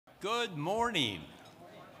Good morning.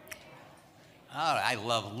 Oh, I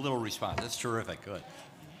love a little response. That's terrific. Good.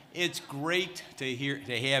 It's great to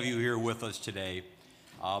have you here with us today.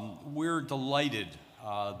 We're delighted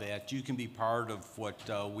that you can be part of what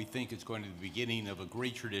we think is going to be the beginning of a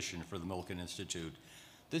great tradition for the Milken Institute.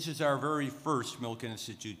 This is our very first Milken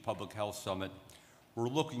Institute Public Health Summit. We're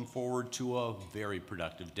looking forward to a very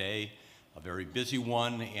productive day, a very busy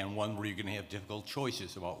one, and one where you're going to have difficult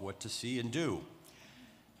choices about what to see and do.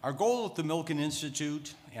 Our goal at the Milken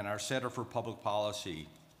Institute and our Center for Public Policy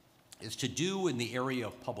is to do in the area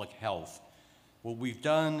of public health what we've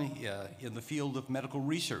done in the field of medical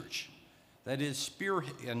research, that is,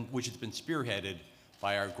 which has been spearheaded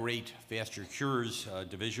by our great Faster Cures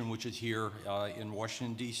division, which is here in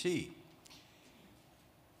Washington, D.C.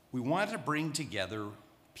 We want to bring together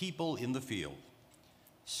people in the field,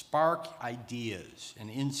 spark ideas and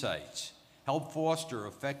insights, help foster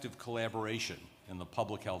effective collaboration in the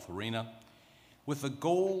public health arena, with the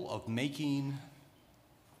goal of making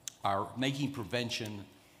prevention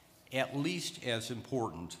at least as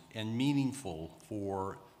important and meaningful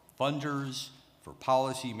for funders, for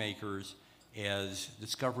policymakers, as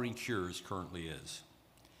discovering cures currently is.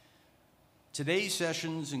 Today's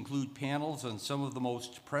sessions include panels on some of the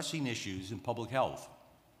most pressing issues in public health,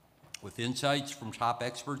 with insights from top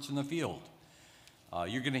experts in the field.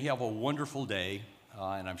 You're going to have a wonderful day,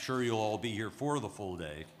 and I'm sure you'll all be here for the full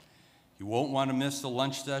day. You won't want to miss the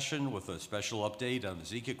lunch session with a special update on the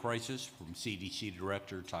Zika crisis from CDC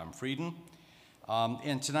Director Tom Frieden.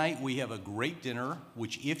 And tonight we have a great dinner,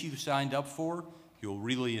 which if you signed up for, you'll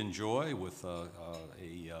really enjoy, with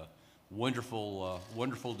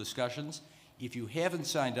wonderful discussions. If you haven't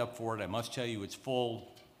signed up for it, I must tell you it's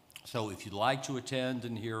full. So if you'd like to attend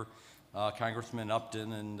and hear Congressman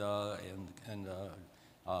Upton and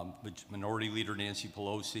Minority Leader Nancy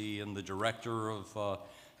Pelosi and the director of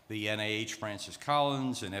the NIH, Francis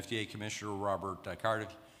Collins, and FDA Commissioner Robert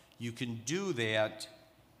Cardiff, you can do that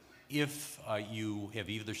if you have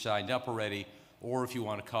either signed up already or if you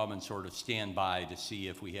want to come and sort of stand by to see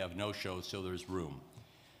if we have no-shows so there's room.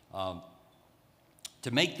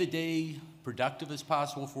 To make the day productive as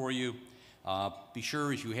possible for you, be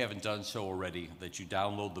sure, if you haven't done so already, that you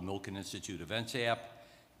download the Milken Institute Events app.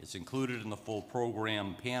 It's included in the full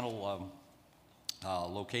program panel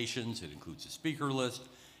locations. It includes the speaker list,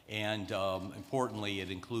 and importantly, it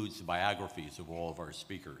includes the biographies of all of our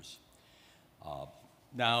speakers.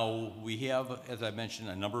 Now, we have, as I mentioned,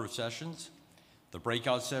 a number of sessions. The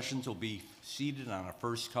breakout sessions will be seated on a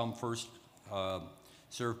first-come,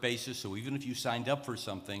 first-served basis, so even if you signed up for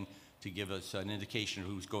something to give us an indication of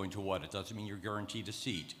who's going to what, it doesn't mean you're guaranteed a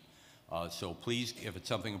seat. So please, if it's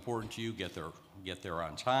something important to you, get there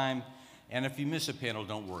on time. And if you miss a panel,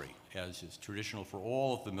 don't worry. As is traditional for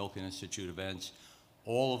all of the Milken Institute events,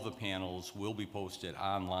 all of the panels will be posted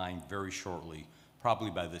online very shortly, probably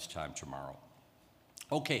by this time tomorrow.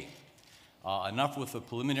 Okay, enough with the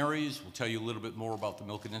preliminaries. We'll tell you a little bit more about the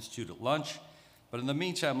Milken Institute at lunch. But in the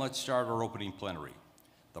meantime, let's start our opening plenary,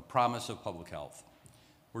 the promise of public health.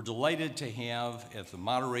 We're delighted to have as the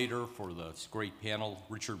moderator for this great panel,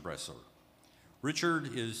 Richard Besser.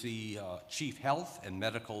 Richard is the Chief Health and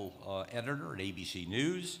Medical Editor at ABC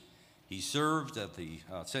News. He served at the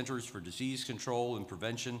Centers for Disease Control and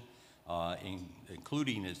Prevention,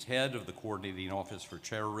 including as head of the Coordinating Office for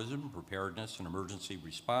Terrorism, Preparedness, and Emergency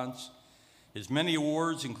Response. His many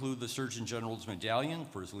awards include the Surgeon General's Medallion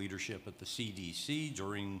for his leadership at the CDC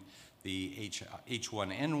during the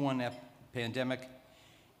H1N1 pandemic,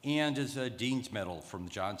 and is a Dean's Medal from the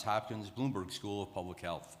Johns Hopkins Bloomberg School of Public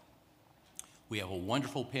Health. We have a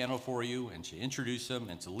wonderful panel for you, and to introduce them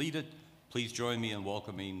and to lead it, please join me in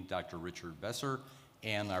welcoming Dr. Richard Besser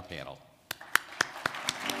and our panel.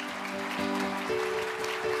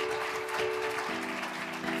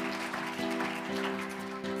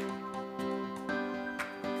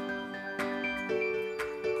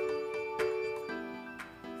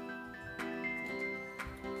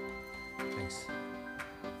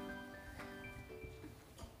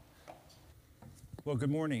 Well,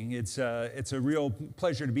 good morning. It's a real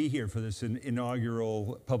pleasure to be here for this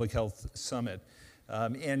inaugural Public Health Summit.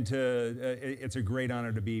 It's a great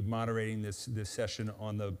honor to be moderating this session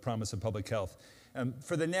on the promise of public health.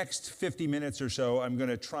 For the next 50 minutes or so, I'm going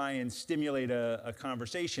to try and stimulate a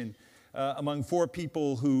conversation among four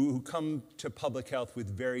people who come to public health with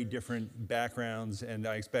very different backgrounds, and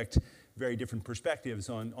I expect very different perspectives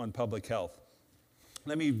on public health.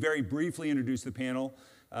 Let me very briefly introduce the panel.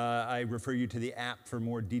 I refer you to the app for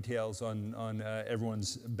more details on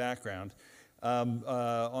everyone's background.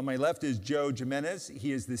 On my left is Joe Jimenez.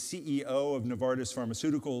 He is the CEO of Novartis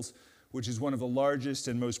Pharmaceuticals, which is one of the largest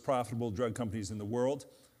and most profitable drug companies in the world.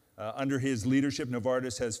 Under his leadership,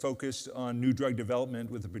 Novartis has focused on new drug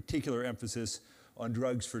development with a particular emphasis on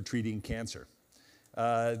drugs for treating cancer.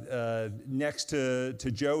 Next to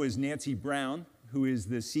Joe is Nancy Brown, who is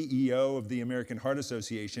the CEO of the American Heart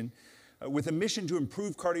Association, with a mission to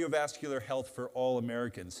improve cardiovascular health for all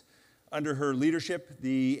Americans. Under her leadership,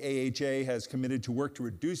 the AHA has committed to work to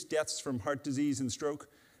reduce deaths from heart disease and stroke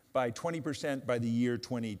by 20% by the year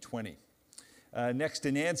 2020. Next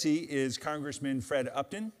to Nancy is Congressman Fred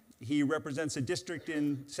Upton. He represents a district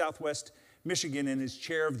in Southwest Michigan and is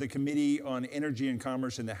chair of the Committee on Energy and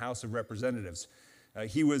Commerce in the House of Representatives.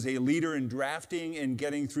 He was a leader in drafting and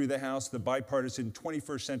getting through the House the bipartisan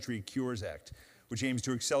 21st Century Cures Act, which aims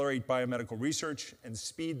to accelerate biomedical research and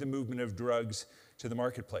speed the movement of drugs to the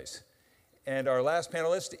marketplace. And our last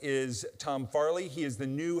panelist is Tom Farley. He is the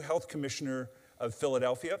new Health Commissioner of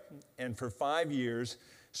Philadelphia, and for 5 years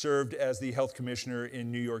served as the Health Commissioner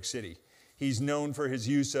in New York City. He's known for his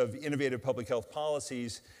use of innovative public health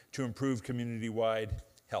policies to improve community-wide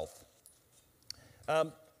health.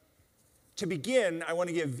 To begin, I want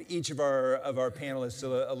to give each of our panelists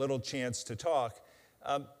a little chance to talk.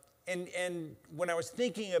 And when I was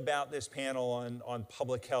thinking about this panel on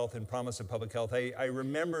public health and promise of public health, I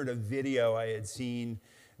remembered a video I had seen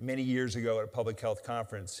many years ago at a public health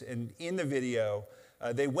conference. And in the video,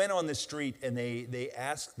 they went on the street and they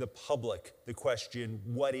asked the public the question,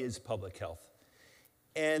 what is public health?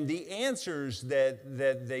 And the answers that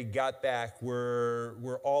they got back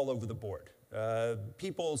were all over the board.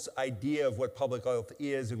 People's idea of what public health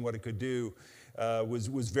is and what it could do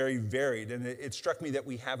was very varied. And it struck me that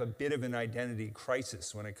we have a bit of an identity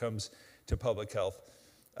crisis when it comes to public health.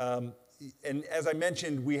 And as I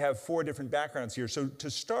mentioned, we have 4 different backgrounds here. So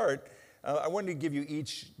to start, I wanted to give you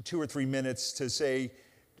each 2 or 3 minutes to say,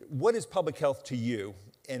 what is public health to you?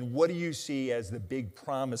 And what do you see as the big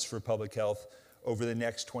promise for public health over the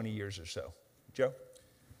next 20 years or so? Joe?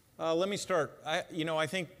 Let me start. I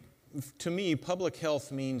think to me, public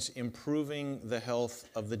health means improving the health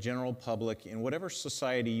of the general public in whatever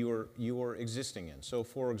society you are existing in. So,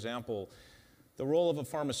 for example, the role of a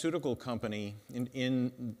pharmaceutical company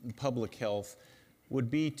in public health would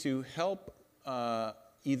be to help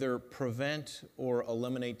either prevent or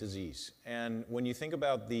eliminate disease. And when you think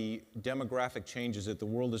about the demographic changes that the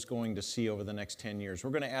world is going to see over the next 10 years,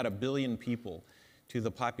 we're going to add 1 billion people to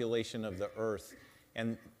the population of the Earth.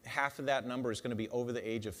 And half of that number is going to be over the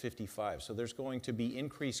age of 55. So there's going to be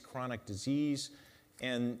increased chronic disease.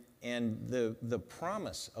 And the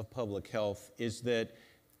promise of public health is that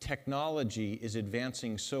technology is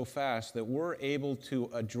advancing so fast that we're able to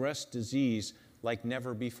address disease like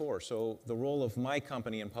never before. So the role of my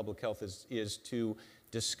company in public health is to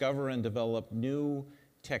discover and develop new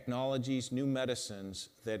technologies, new medicines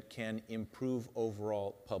that can improve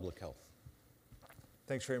overall public health.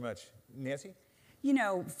 Thanks very much. Nancy? You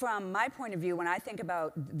know, from my point of view, when I think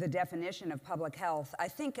about the definition of public health, I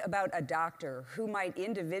think about a doctor who might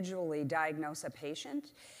individually diagnose a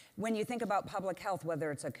patient. When you think about public health,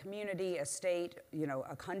 whether it's a community, a state,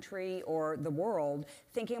 a country, or the world,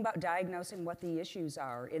 thinking about diagnosing what the issues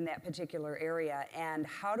are in that particular area and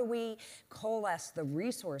how do we coalesce the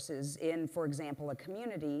resources in, for example, a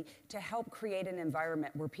community to help create an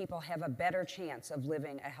environment where people have a better chance of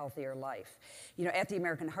living a healthier life. At the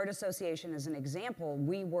American Heart Association, as an example,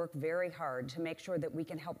 we work very hard to make sure that we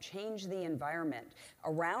can help change the environment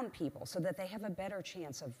around people so that they have a better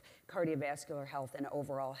chance of cardiovascular health and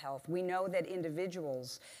overall health. We know that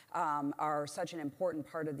individuals are such an important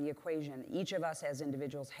part of the equation. Each of us as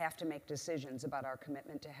individuals have to make decisions about our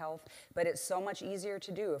commitment to health, but it's so much easier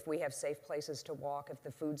to do if we have safe places to walk, if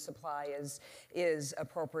the food supply is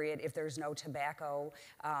appropriate, if there's no tobacco,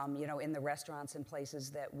 in the restaurants and places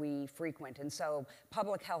that we frequent. And so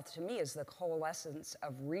public health to me is the coalescence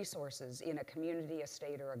of resources in a community, a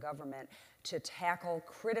state, or a government to tackle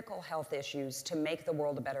critical health issues to make the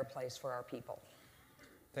world a better place for our people.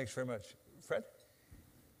 Thanks very much. Fred?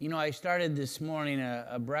 I started this morning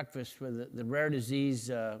a breakfast with the Rare Disease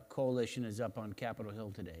Coalition is up on Capitol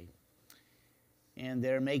Hill today. And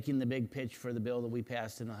they're making the big pitch for the bill that we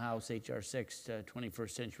passed in the House, H.R. 6, 21st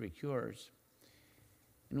Century Cures.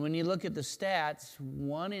 And when you look at the stats,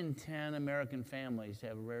 1 in 10 American families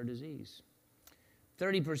have a rare disease.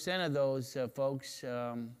 30% of those folks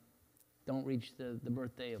don't reach the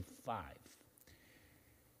birthday of 5.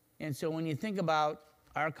 And so when you think about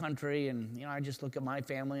our country, and I just look at my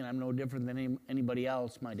family, and I'm no different than anybody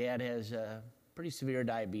else. My dad has pretty severe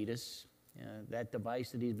diabetes. That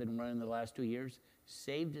device that he's been running the last 2 years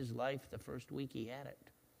saved his life the first week he had it.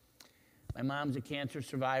 My mom's a cancer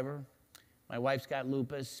survivor. My wife's got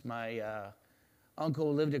lupus. My uncle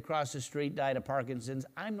who lived across the street died of Parkinson's.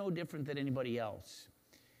 I'm no different than anybody else.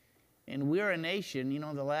 And we're a nation,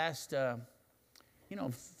 the last, I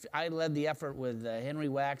led the effort with Henry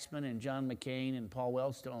Waxman and John McCain and Paul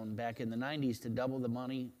Wellstone back in the 90s to double the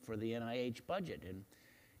money for the NIH budget. And,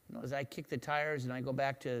 as I kick the tires and I go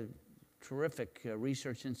back to terrific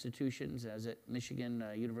research institutions, as at Michigan,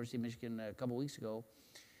 University of Michigan a couple weeks ago,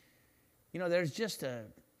 there's just a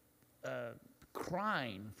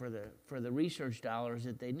crying for the research dollars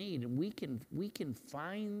that they need, and we can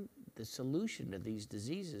find the solution to these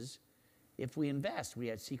diseases if we invest. We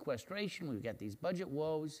had sequestration, we've got these budget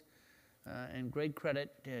woes, and great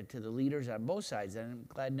credit to the leaders on both sides. And I'm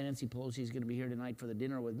glad Nancy Pelosi is going to be here tonight for the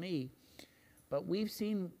dinner with me. But we've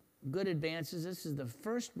seen good advances. This is the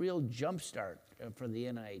first real jumpstart for the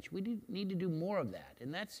NIH. We need to do more of that,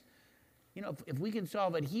 and that's, if we can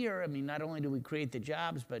solve it here, not only do we create the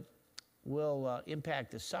jobs, but we'll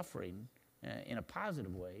impact the suffering in a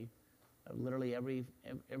positive way of literally every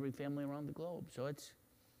family around the globe. So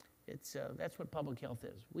that's what public health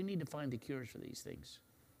is. We need to find the cures for these things.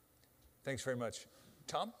 Thanks very much.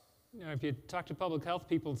 Tom? If you talk to public health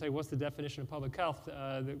people and say, what's the definition of public health?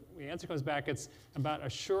 The answer comes back, it's about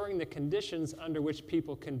assuring the conditions under which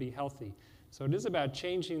people can be healthy. So it is about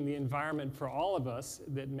changing the environment for all of us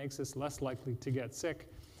that makes us less likely to get sick.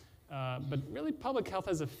 But really, public health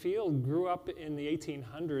as a field grew up in the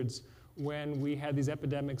 1800s when we had these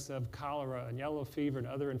epidemics of cholera and yellow fever and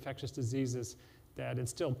other infectious diseases that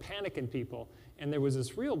instilled panic in people. And there was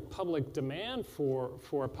this real public demand for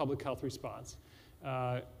a public health response.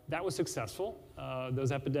 That was successful.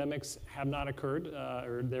 Those epidemics have not occurred,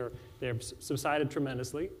 or they've subsided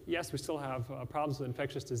tremendously. Yes, we still have problems with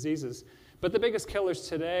infectious diseases, but the biggest killers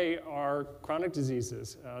today are chronic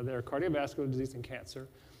diseases. They're cardiovascular disease and cancer.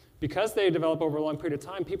 Because they develop over a long period of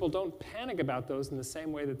time, people don't panic about those in the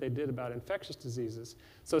same way that they did about infectious diseases.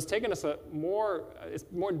 So it's taken us been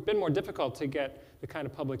more difficult to get the kind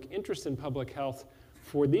of public interest in public health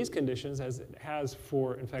for these conditions as it has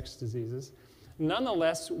for infectious diseases.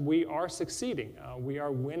 Nonetheless, we are succeeding. We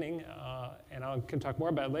are winning, and I can talk more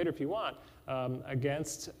about it later if you want,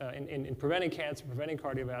 in preventing cancer, preventing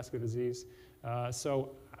cardiovascular disease.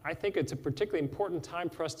 So I think it's a particularly important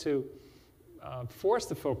time for us to force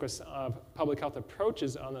the focus of public health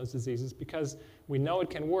approaches on those diseases because we know it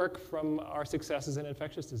can work from our successes in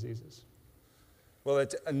infectious diseases. Well,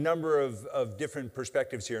 it's a number of different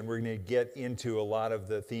perspectives here, and we're going to get into a lot of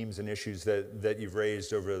the themes and issues that you've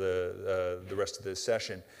raised over the rest of this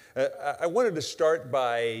session. I wanted to start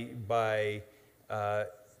by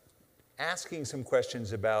asking some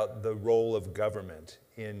questions about the role of government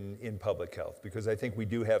in public health, because I think we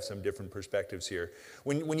do have some different perspectives here.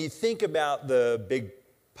 When you think about the big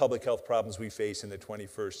public health problems we face in the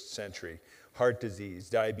 21st century, heart disease,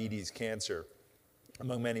 diabetes, cancer,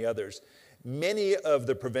 among many others, many of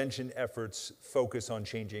the prevention efforts focus on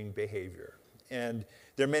changing behavior. And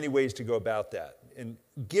there are many ways to go about that. And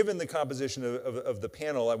given the composition of the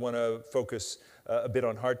panel, I want to focus a bit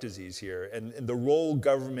on heart disease here and the role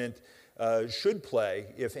government should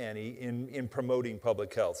play, if any, in promoting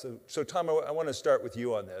public health. So Tom, I want to start with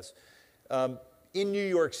you on this. In New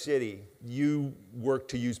York City, you work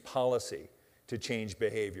to use policy to change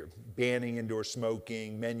behavior, banning indoor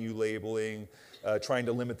smoking, menu labeling, trying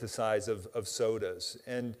to limit the size of sodas.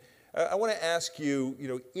 And I want to ask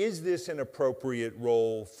you, is this an appropriate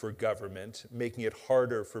role for government, making it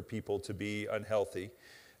harder for people to be unhealthy?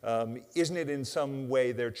 Isn't it in some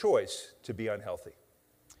way their choice to be unhealthy?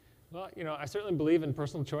 Well, I certainly believe in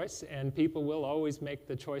personal choice, and people will always make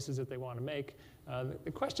the choices that they want to make.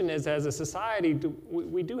 The question is, as a society,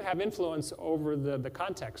 we do have influence over the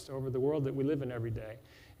context, over the world that we live in every day.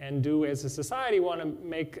 And do, as a society, want to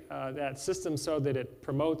make that system so that it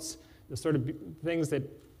promotes the sort of things that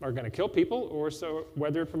are going to kill people, or so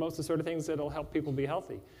whether it promotes the sort of things that will help people be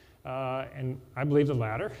healthy? And I believe the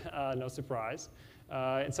latter, no surprise.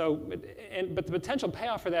 But the potential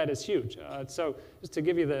payoff for that is huge. So just to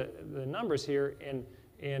give you the numbers here,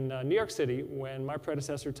 in New York City, when my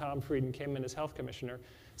predecessor, Tom Frieden, came in as health commissioner,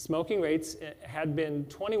 smoking rates had been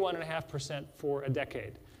 21.5% for a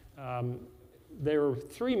decade. There were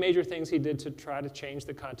three major things he did to try to change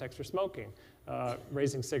the context for smoking.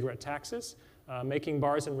 Raising cigarette taxes, making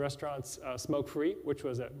bars and restaurants smoke-free, which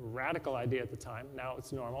was a radical idea at the time. Now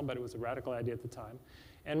it's normal, but it was a radical idea at the time.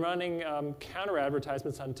 And running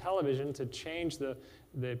counter-advertisements on television to change the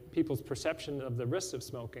people's perception of the risks of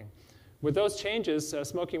smoking. With those changes,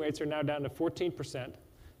 smoking rates are now down to 14%.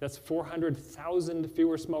 That's 400,000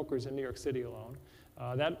 fewer smokers in New York City alone.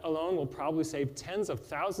 That alone will probably save tens of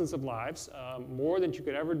thousands of lives, more than you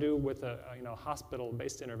could ever do with a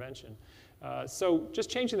hospital-based intervention. So just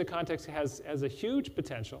changing the context has a huge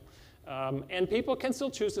potential. And people can still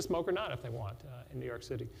choose to smoke or not if they want in New York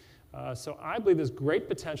City. So I believe there's great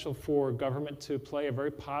potential for government to play a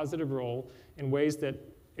very positive role in ways that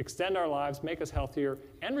extend our lives, make us healthier,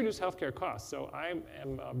 and reduce healthcare costs. So I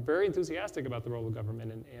am very enthusiastic about the role of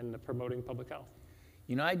government in promoting public health.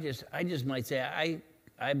 You know, I just might say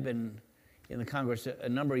I've been in the Congress a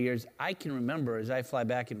number of years. I can remember, as I fly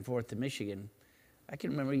back and forth to Michigan, I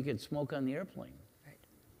can remember you could smoke on the airplane. Right.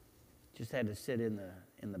 Just had to sit in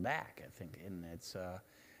the back, I think, and it's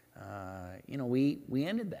we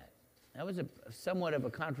ended that. That was somewhat of a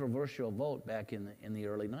controversial vote back in the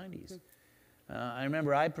early 90s. I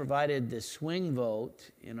remember I provided the swing vote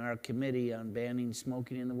in our committee on banning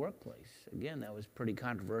smoking in the workplace. Again, that was pretty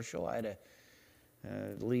controversial. I had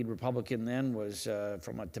the lead Republican then was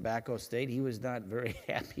from a tobacco state. He was not very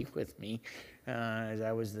happy with me as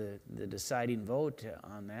I was the deciding vote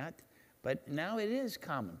on that. But now it is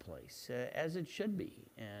commonplace, as it should be.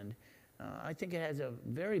 And I think it has a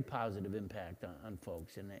very positive impact on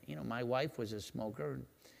folks. And, my wife was a smoker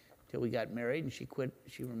until we got married, and she quit.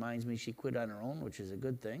 She reminds me she quit on her own, which is a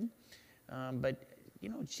good thing. But,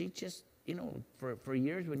 she just, for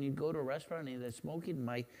years when you'd go to a restaurant and they're smoking,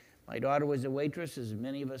 my daughter was a waitress, as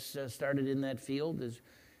many of us started in that field as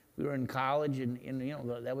we were in college, and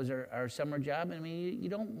that was our summer job. I mean, you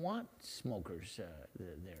don't want smokers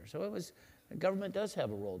there. So the government does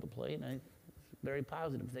have a role to play, and it's a very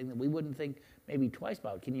positive thing that we wouldn't think maybe twice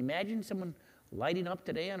about. Can you imagine someone lighting up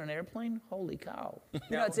today on an airplane? Holy cow.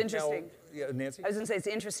 It's interesting. Nancy? I was going to say, it's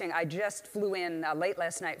interesting. I just flew in late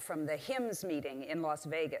last night from the HIMSS meeting in Las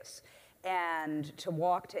Vegas. And to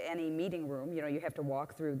walk to any meeting room, you have to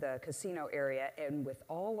walk through the casino area, and with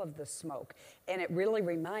all of the smoke. And it really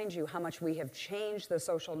reminds you how much we have changed the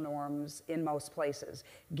social norms in most places,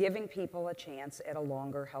 giving people a chance at a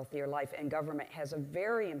longer, healthier life. And government has a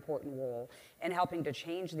very important role in helping to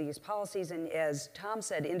change these policies. And as Tom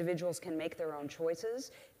said, individuals can make their own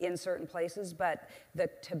choices in certain places, but the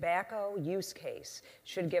tobacco use case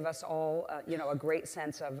should give us all, a great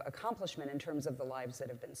sense of accomplishment in terms of the lives that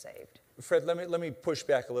have been saved. Fred, let me push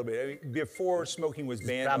back a little bit. I mean, before smoking was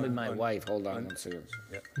banned. Probably my wife. Hold on one second.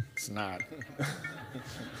 Yeah. It's not.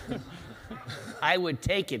 I would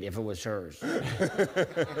take it if it was hers.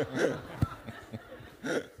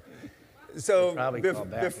 So probably call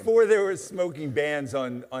back before there were smoking bans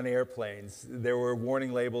on airplanes, there were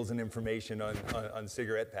warning labels and information on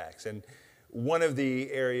cigarette packs. And one of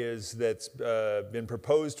the areas that's been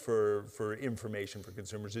proposed for information for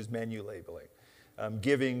consumers is menu labeling.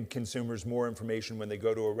 Giving consumers more information when they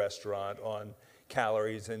go to a restaurant on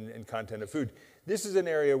calories and content of food. This is an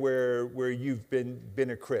area where you've been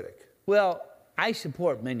a critic. Well, I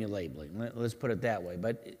support menu labeling. Let's put it that way.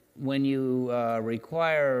 But when you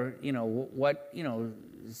require,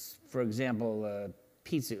 for example,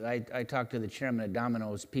 pizza. I talked to the chairman of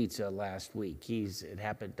Domino's Pizza last week.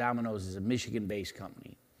 Domino's is a Michigan-based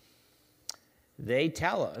company. They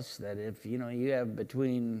tell us that if you have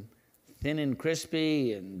between thin and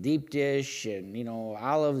crispy and deep dish and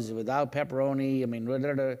olives without pepperoni,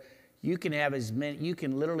 you can have you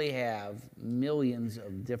can literally have millions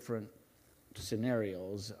of different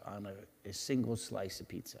scenarios on a single slice of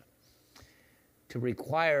pizza. To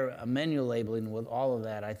require a menu labeling with all of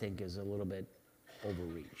that, I think, is a little bit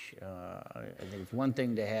overreach. I think it's one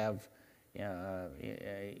thing to have, as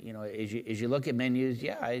you look at menus,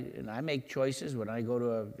 I make choices when I go to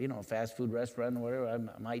a fast food restaurant or whatever.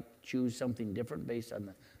 I might choose something different based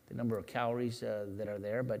on the number of calories that are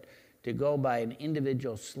there. But to go by an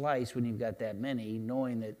individual slice when you've got that many,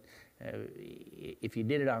 knowing that if you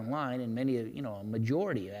did it online, and a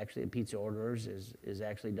majority actually of pizza orders is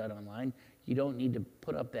actually done online, you don't need to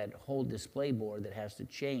put up that whole display board that has to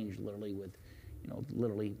change literally with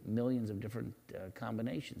literally millions of different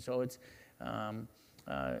combinations. So it's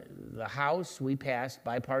the House, we passed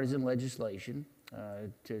bipartisan legislation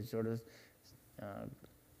to sort of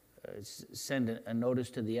send a notice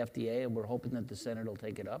to the FDA, and we're hoping that the Senate will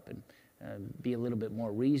take it up and be a little bit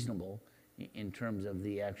more reasonable in terms of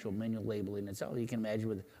the actual menu labeling itself. You can imagine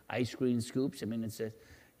with ice cream scoops.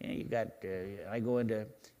 You've got, I go into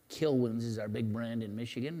Klowden's is our big brand in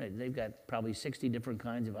Michigan. They've got probably 60 different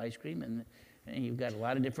kinds of ice cream, and you've got a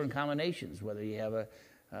lot of different combinations, whether you have a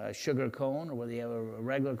sugar cone or whether you have a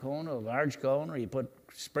regular cone or a large cone, or you put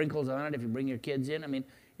sprinkles on it if you bring your kids in.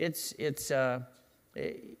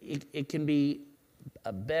 It can be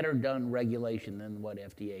a better done regulation than what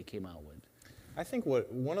FDA came out with. I think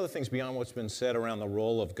one of the things beyond what's been said around the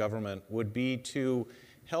role of government would be to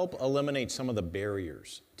help eliminate some of the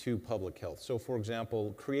barriers to public health. So, for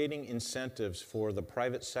example, creating incentives for the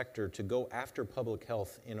private sector to go after public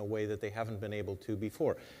health in a way that they haven't been able to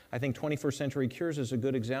before. I think 21st Century Cures is a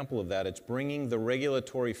good example of that. It's bringing the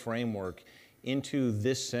regulatory framework into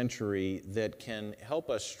this century that can help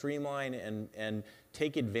us streamline and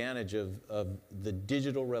take advantage of the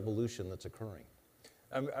digital revolution that's occurring.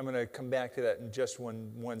 I'm going to come back to that in just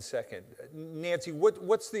one second. Nancy,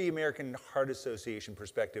 what's the American Heart Association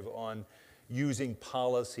perspective on using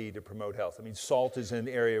policy to promote health? I mean, salt is an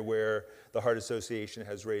area where the Heart Association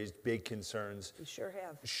has raised big concerns. We sure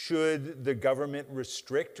have. Should the government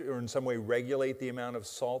restrict or in some way regulate the amount of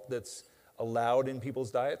salt that's allowed in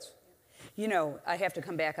people's diets? You know, I have to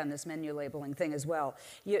come back on this menu labeling thing as well.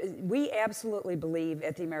 We absolutely believe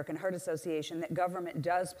at the American Heart Association that government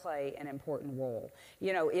does play an important role.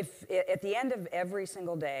 You know, if at the end of every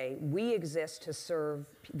single day, we exist to serve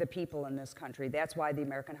the people in this country. That's why the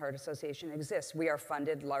American Heart Association exists. We are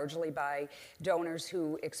funded largely by donors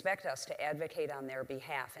who expect us to advocate on their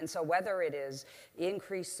behalf. And so whether it is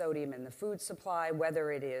increased sodium in the food supply,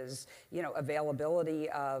 whether it is, you know, availability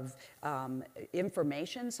of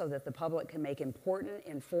information so that the public can make important,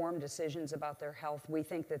 informed decisions about their health. We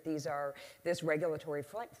think that this regulatory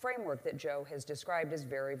framework that Joe has described is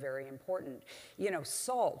very, very important. You know,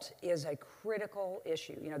 salt is a critical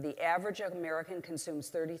issue. You know, the average American consumes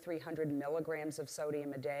 3,300 milligrams of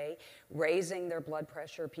sodium a day, raising their blood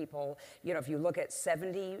pressure. People, you know, if you look at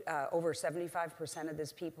over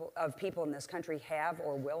 75% of people in this country have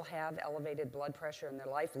or will have elevated blood pressure in their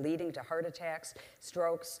life, leading to heart attacks,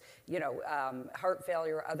 strokes, you know, heart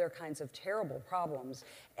failure, other kinds of terrible problems.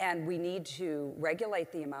 And we need to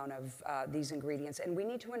regulate the amount of these ingredients, and we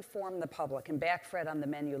need to inform the public. And back, Fred, on the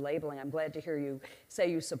menu labeling, I'm glad to hear you say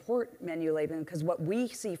you support menu labeling, because what we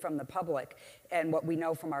see from the public and what we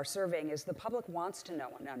know from our surveying is the public wants to know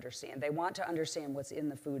and understand. They want to understand what's in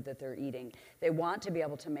the food that they're eating. They want to be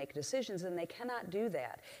able to make decisions, and they cannot do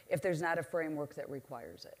that if there's not a framework that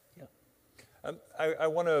requires it. Yeah. I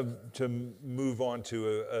want to move on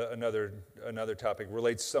to another topic.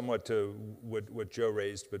 Relates somewhat to what Joe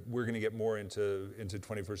raised, but we're going to get more into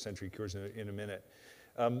 21st Century Cures in a minute.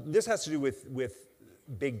 This has to do with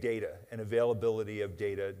big data and availability of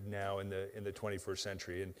data now in the 21st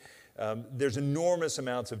century. And there's enormous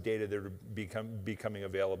amounts of data that are becoming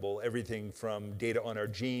available. Everything from data on our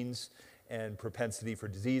genes and propensity for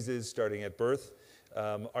diseases starting at birth.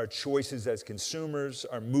 Our choices as consumers,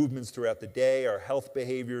 our movements throughout the day, our health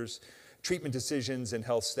behaviors, treatment decisions, and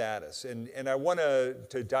health status. And I want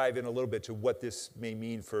to dive in a little bit to what this may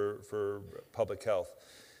mean for public health.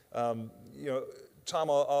 You know, Tom,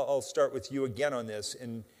 I'll start with you again on this.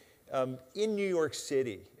 And in New York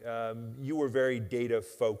City, you were very data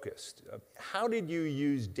focused. How did you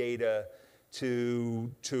use data to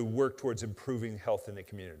work towards improving health in the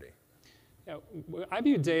community? Yeah, I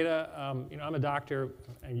view data, you know, I'm a doctor,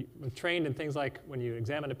 and I'm trained in things like when you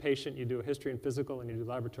examine a patient, you do a history and physical, and you do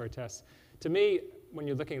laboratory tests. To me, when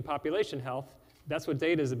you're looking at population health, that's what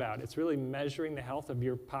data is about. It's really measuring the health of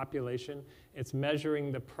your population. It's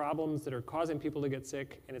measuring the problems that are causing people to get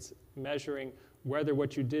sick, and it's measuring whether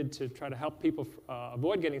what you did to try to help people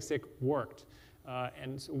avoid getting sick worked.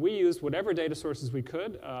 And so we used whatever data sources we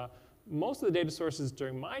could. Most of the data sources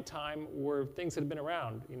during my time were things that had been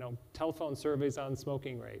around, you know, telephone surveys on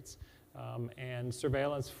smoking rates and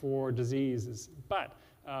surveillance for diseases. But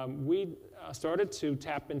we started to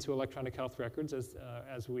tap into electronic health records as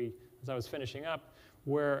I was finishing up,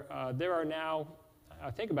 where there are now, I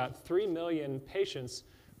think, about 3 million patients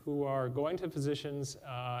who are going to physicians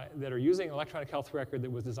that are using an electronic health record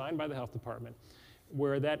that was designed by the health department,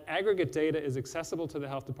 where that aggregate data is accessible to the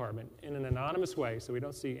health department in an anonymous way, so we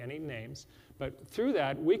don't see any names. But through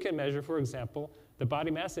that, we can measure, for example, the body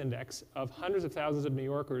mass index of hundreds of thousands of New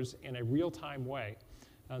Yorkers in a real-time way.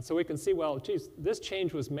 So we can see, well, geez, this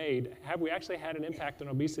change was made. Have we actually had an impact on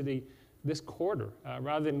obesity this quarter,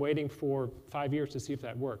 rather than waiting for 5 years to see if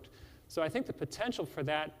that worked? So I think the potential for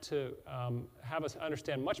that to have us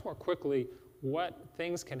understand much more quickly what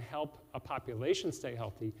things can help a population stay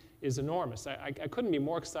healthy is enormous. I couldn't be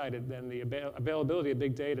more excited than the availability of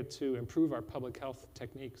big data to improve our public health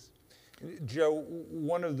techniques. Joe,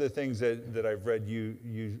 one of the things that I've read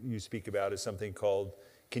you speak about is something called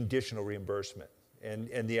conditional reimbursement,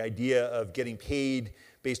 and the idea of getting paid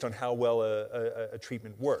based on how well a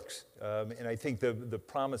treatment works. And I think the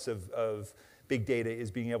promise of big data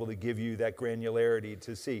is being able to give you that granularity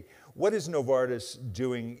to see. What is Novartis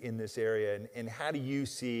doing in this area, and how do you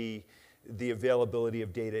see the availability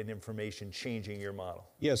of data and information changing your model?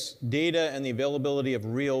 Yes, data and the availability of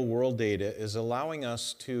real world data is allowing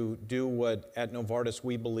us to do what at Novartis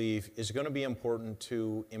we believe is going to be important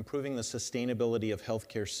to improving the sustainability of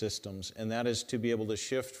healthcare systems, and that is to be able to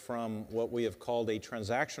shift from what we have called a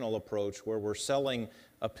transactional approach where we're selling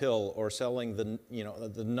a pill or selling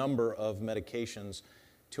the number of medications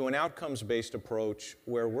to an outcomes-based approach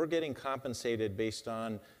where we're getting compensated based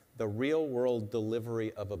on the real-world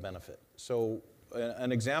delivery of a benefit. So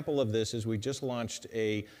an example of this is we just launched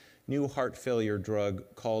a new heart failure drug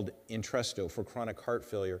called Entresto for chronic heart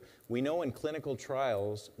failure. We know in clinical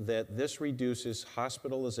trials that this reduces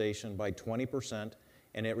hospitalization by 20%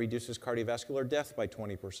 and it reduces cardiovascular death by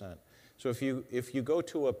 20%. So if you go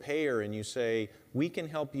to a payer and you say, we can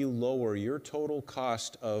help you lower your total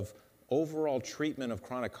cost of overall treatment of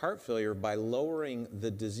chronic heart failure by lowering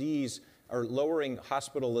the disease or lowering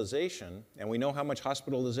hospitalization, and we know how much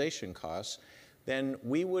hospitalization costs, then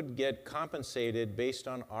we would get compensated based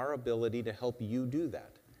on our ability to help you do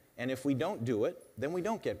that. And if we don't do it, then we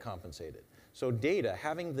don't get compensated. So data,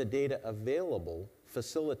 having the data available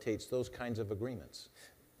facilitates those kinds of agreements.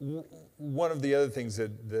 One of the other things that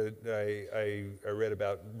I read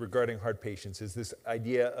about regarding heart patients is this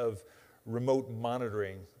idea of remote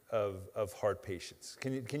monitoring of heart patients.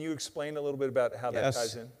 Can you explain a little bit about how that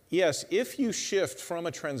ties in? Yes, if you shift from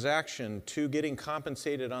a transaction to getting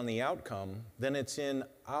compensated on the outcome, then it's in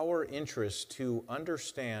our interest to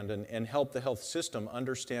understand and help the health system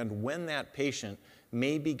understand when that patient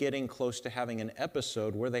may be getting close to having an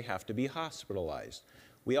episode where they have to be hospitalized.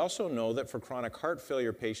 We also know that for chronic heart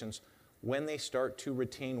failure patients, when they start to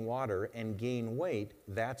retain water and gain weight,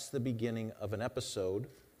 that's the beginning of an episode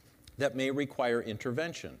that may require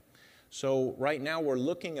intervention. So right now we're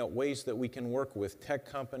looking at ways that we can work with tech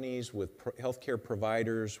companies, with healthcare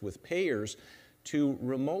providers, with payers to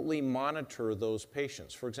remotely monitor those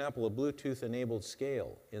patients. For example, a Bluetooth-enabled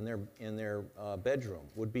scale in their bedroom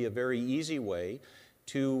would be a very easy way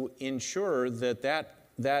to ensure that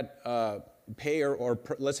payer, or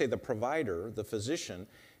let's say the provider, the physician,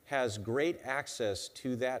 has great access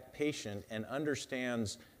to that patient and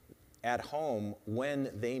understands at home when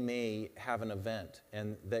they may have an event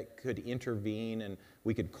and that could intervene, and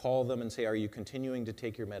we could call them and say, are you continuing to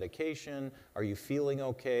take your medication? Are you feeling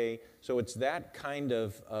okay? So it's that kind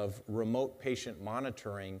of remote patient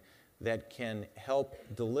monitoring that can help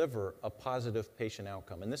deliver a positive patient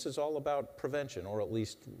outcome. And this is all about prevention, or at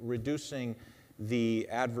least reducing the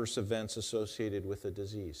adverse events associated with the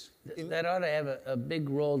disease. That ought to have a big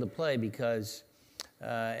role to play because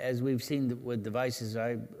as we've seen with devices,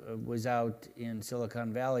 I was out in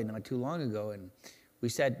Silicon Valley not too long ago, and we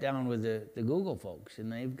sat down with the Google folks,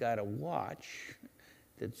 and they've got a watch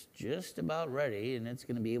that's just about ready, and it's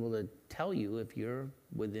going to be able to tell you if you're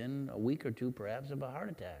within a week or two, perhaps, of a heart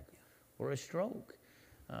attack or a stroke.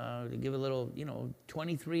 To give a little,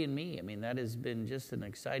 23andMe, I mean, that has been just an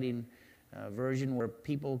exciting version where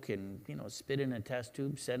people can, spit in a test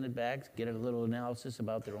tube, send it back, get a little analysis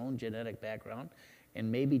about their own genetic background, and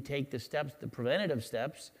maybe take the steps, the preventative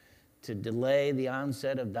steps, to delay the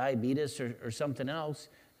onset of diabetes or something else,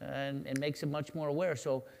 and makes them much more aware.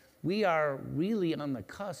 So we are really on the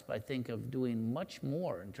cusp, I think, of doing much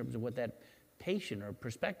more in terms of what that patient or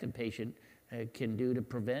prospective patient can do to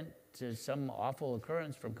prevent some awful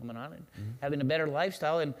occurrence from coming on and having a better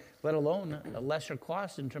lifestyle, and let alone a lesser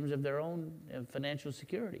cost in terms of their own financial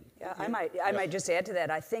security. Yeah, I might just add to that.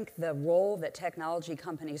 I think the role that technology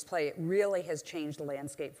companies play really has changed the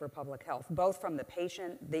landscape for public health, both from the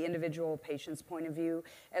patient, the individual patient's point of view,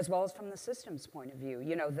 as well as from the system's point of view.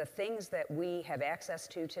 The things that we have access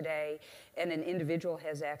to today and an individual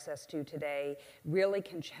has access to today really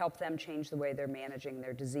can help them change the way they're managing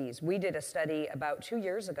their disease. We did a study about 2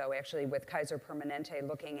 years ago, actually, with Kaiser Permanente,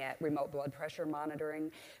 looking at remote blood pressure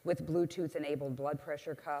monitoring with Bluetooth-enabled blood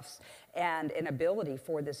pressure cuffs and an ability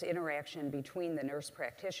for this interaction between the nurse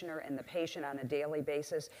practitioner and the patient on a daily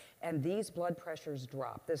basis, and these blood pressures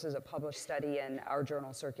drop. This is a published study in our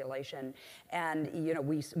journal Circulation, and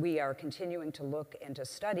we are continuing to look and to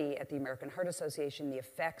study at the American Heart Association the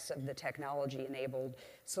effects of the technology-enabled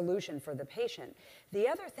solution for the patient. The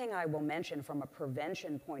other thing I will mention from a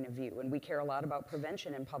prevention point of view, and we care a lot about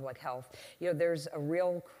prevention in public public health. There's a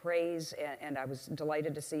real craze, and I was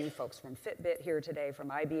delighted to see folks from Fitbit here today, from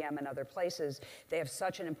IBM and other places. They have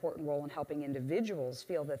such an important role in helping individuals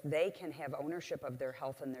feel that they can have ownership of their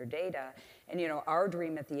health and their data. And our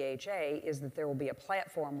dream at the AHA is that there will be a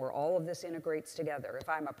platform where all of this integrates together. If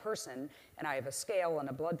I'm a person and I have a scale and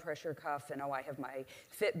a blood pressure cuff and I have my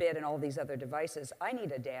Fitbit and all these other devices, I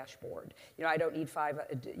need a dashboard. I don't need 5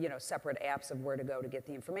 separate apps of where to go to get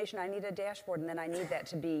the information. I need a dashboard, and then I need that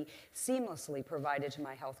to be seamlessly provided to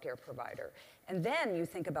my healthcare provider. And then you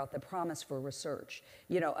think about the promise for research.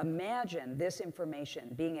 Imagine this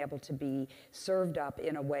information being able to be served up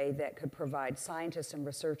in a way that could provide scientists and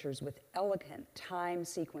researchers with elegant time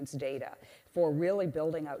sequence data for really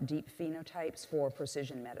building out deep phenotypes for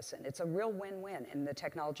precision medicine. It's a real win-win, and the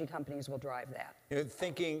technology companies will drive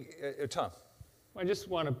that. Tom. I just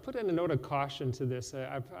want to put in a note of caution to this.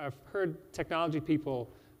 I've heard technology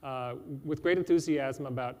people with great enthusiasm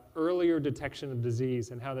about earlier detection of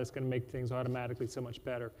disease and how that's going to make things automatically so much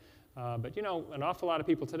better. But an awful lot of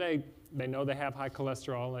people today, they know they have high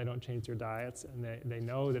cholesterol and they don't change their diets, and they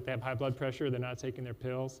know that they have high blood pressure, they're not taking their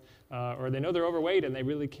pills, or they know they're overweight and they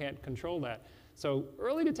really can't control that. So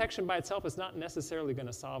early detection by itself is not necessarily going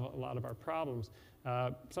to solve a lot of our problems.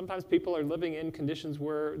 Sometimes people are living in conditions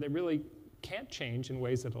where they really can't change in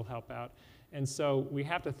ways that will help out. And so we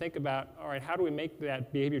have to think about, all right, how do we make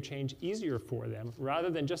that behavior change easier for them, rather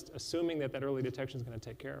than just assuming that early detection is going to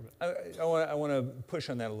take care of it. I want to push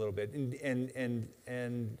on that a little bit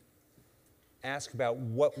and ask about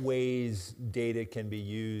what ways data can be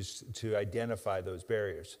used to identify those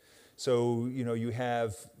barriers. So, you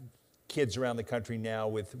have kids around the country now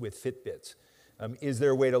with Fitbits. Is there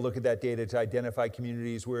a way to look at that data to identify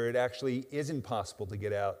communities where it actually isn't possible to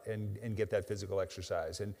get out and get that physical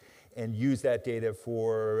exercise and use that data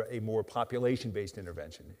for a more population-based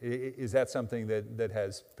intervention? Is that something that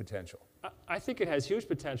has potential? I think it has huge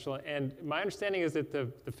potential, and my understanding is that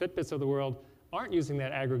the Fitbits of the world aren't using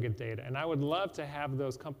that aggregate data, and I would love to have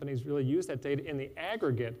those companies really use that data in the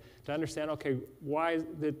aggregate to understand, okay, why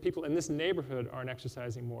the people in this neighborhood aren't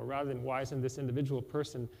exercising more, rather than why isn't this individual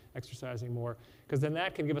person exercising more, because then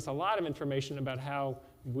that can give us a lot of information about how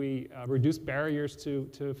we reduce barriers to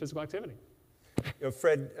physical activity.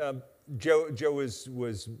 Fred, Joe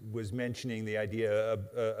was mentioning the idea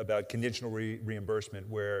about conditional reimbursement,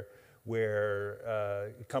 where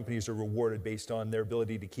companies are rewarded based on their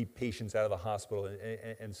ability to keep patients out of the hospital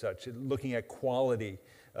and such, looking at quality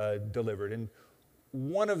delivered. And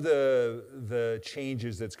one of the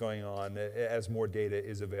changes that's going on as more data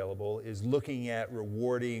is available is looking at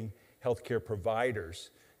rewarding healthcare providers,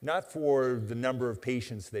 not for the number of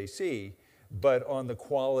patients they see, but on the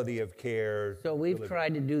quality of care. So we've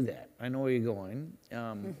tried to do that. I know where you're going.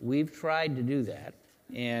 We've tried to do that.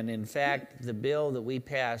 And in fact, the bill that we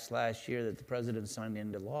passed last year that the president signed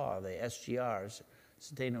into law, the SGRs,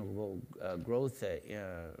 Sustainable Growth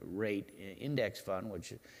Rate Index Fund,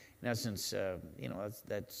 which in essence,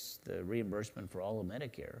 that's the reimbursement for all of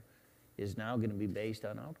Medicare, is now going to be based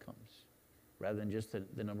on outcomes rather than just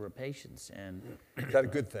the number of patients. And is that a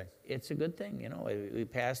good thing? It's a good thing. We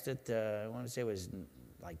passed it, I want to say it was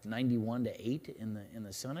like 91-8 in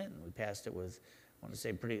the Senate, and we passed it with, I want to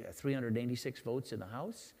say, 386 votes in the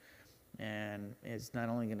House. And it's not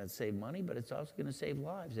only going to save money, but it's also going to save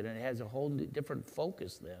lives. And it has a whole different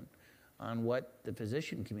focus then on what the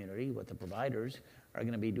physician community, what the providers are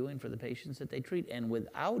going to be doing for the patients that they treat. And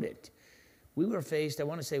without it, we were faced, I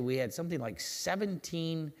want to say we had something like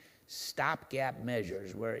 17 stopgap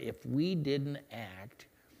measures where if we didn't act,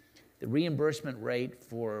 the reimbursement rate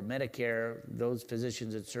for Medicare, those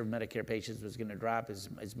physicians that serve Medicare patients, was going to drop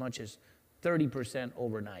as much as 30%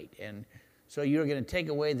 overnight. And so you're going to take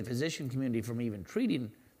away the physician community from even treating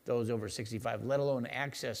those over 65, let alone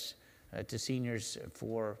access to seniors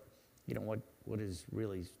for, what is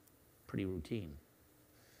really pretty routine.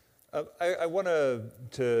 I want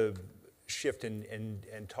to shift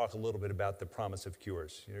and talk a little bit about the promise of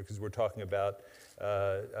cures, because we're talking about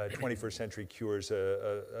 21st century cures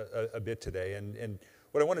a bit today. And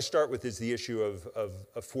what I want to start with is the issue of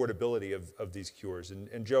affordability of these cures.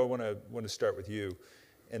 And Joe, I want to start with you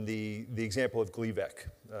and the example of Gleevec,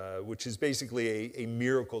 which is basically a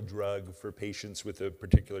miracle drug for patients with a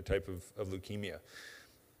particular type of leukemia.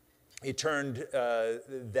 It turned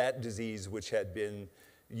that disease, which had been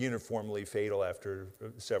uniformly fatal after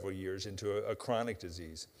several years, into a chronic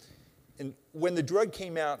disease. And when the drug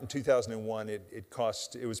came out in 2001,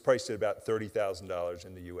 it was priced at about $30,000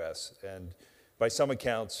 in the US. And by some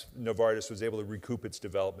accounts, Novartis was able to recoup its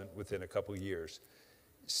development within a couple of years.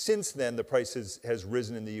 Since then, the price has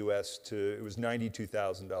risen in the US to, it was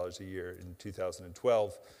 $92,000 a year in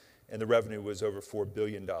 2012. and the revenue was over $4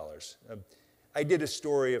 billion. I did a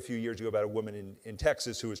story a few years ago about a woman in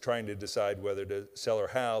Texas who was trying to decide whether to sell her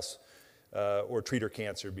house or treat her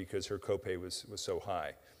cancer because her copay was so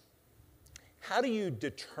high. How do you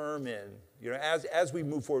determine, as we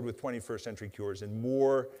move forward with 21st century cures and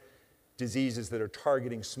more diseases that are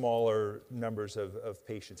targeting smaller numbers of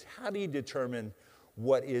patients, how do you determine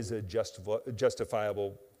what is a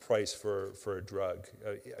justifiable price for a drug?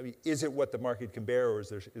 I mean, is it what the market can bear, or is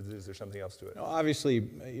there something else to it? No, obviously,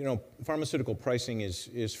 pharmaceutical pricing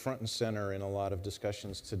is front and center in a lot of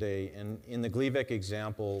discussions today. And in the Gleevec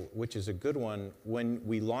example, which is a good one, when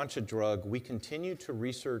we launch a drug, we continue to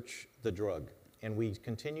research the drug, and we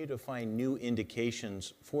continue to find new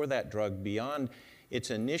indications for that drug beyond its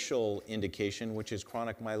initial indication, which is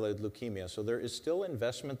chronic myeloid leukemia. So there is still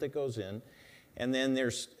investment that goes in, and then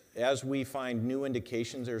as we find new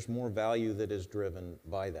indications, there's more value that is driven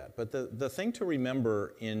by that. But the thing to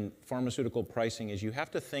remember in pharmaceutical pricing is you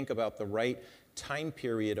have to think about the right time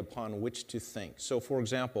period upon which to think. So for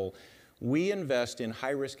example, we invest in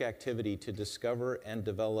high-risk activity to discover and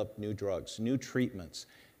develop new drugs, new treatments.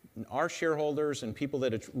 Our shareholders and people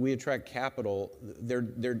that we attract capital,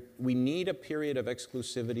 we need a period of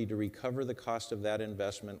exclusivity to recover the cost of that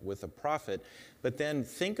investment with a profit, but then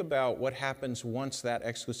think about what happens once that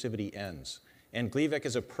exclusivity ends. And Gleevec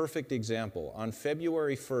is a perfect example. On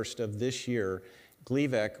February 1st of this year,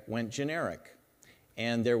 Gleevec went generic.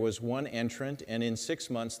 And there was one entrant, and in 6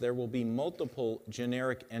 months there will be multiple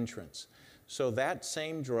generic entrants. So that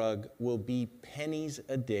same drug will be pennies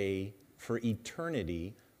a day for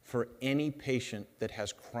eternity for any patient that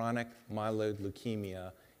has chronic myeloid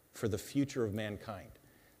leukemia for the future of mankind.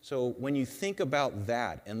 So when you think about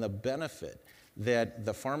that and the benefit that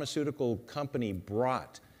the pharmaceutical company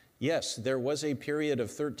brought, yes, there was a period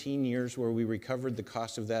of 13 years where we recovered the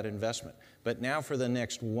cost of that investment. But now for the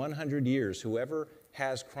next 100 years, whoever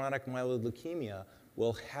has chronic myeloid leukemia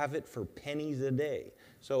will have it for pennies a day.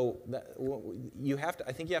 So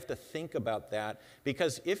I think you have to think about that,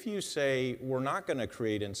 because if you say we're not going to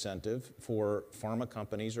create incentive for pharma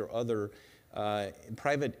companies or other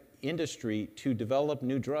private industry to develop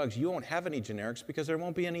new drugs, you won't have any generics because there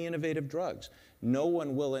won't be any innovative drugs. No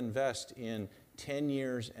one will invest in 10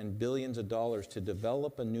 years and billions of dollars to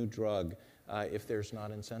develop a new drug if there's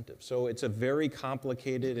not incentive. So it's a very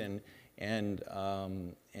complicated and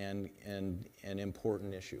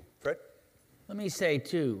important issue. Fred? Let me say,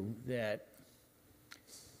 too, that,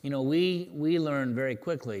 we learned very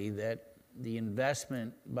quickly that the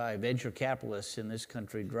investment by venture capitalists in this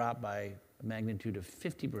country dropped by a magnitude of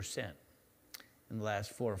 50% in the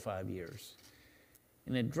last 4 or 5 years.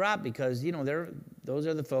 And it dropped because, those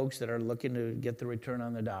are the folks that are looking to get the return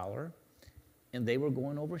on the dollar, and they were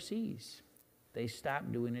going overseas. They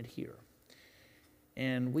stopped doing it here.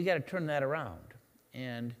 And we got to turn that around.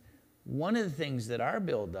 And one of the things that our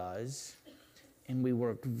bill does, and we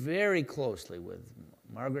worked very closely with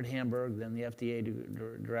Margaret Hamburg, then the FDA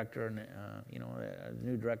director, and the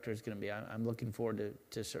new director is going to be, I'm looking forward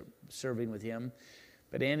to serving with him.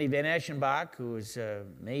 But Andy Van Eschenbach, who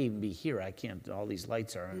may even be here, I can't, all these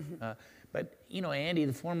lights are on. But, Andy,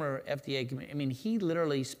 the former FDA committee, he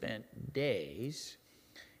literally spent days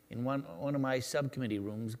in one of my subcommittee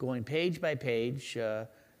rooms, going page by page,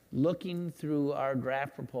 looking through our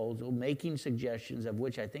draft proposal, making suggestions, of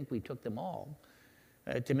which I think we took them all,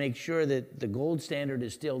 to make sure that the gold standard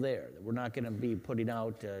is still there, that we're not going to be putting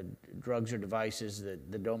out drugs or devices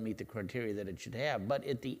that don't meet the criteria that it should have. But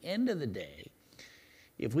at the end of the day,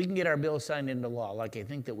 if we can get our bill signed into law, like I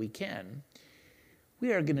think that we can,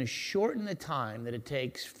 we are going to shorten the time that it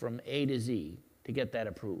takes from A to Z to get that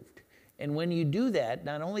approved. And when you do that,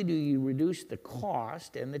 not only do you reduce the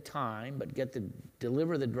cost and the time, but get to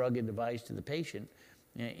deliver the drug and device to the patient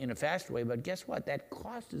in a faster way, but guess what? That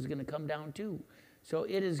cost is going to come down too. So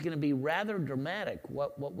it is going to be rather dramatic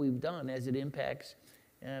what we've done as it impacts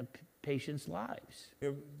patients' lives.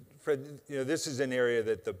 Fred, this is an area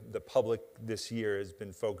that the public this year has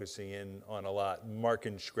been focusing in on a lot.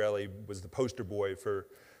 Markin Shkreli was the poster boy for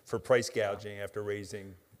price gouging after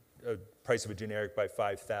raising the price of a generic by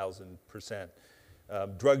 5,000%.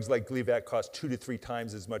 Drugs like Gleevec cost 2 to 3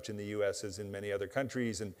 times as much in the U.S. as in many other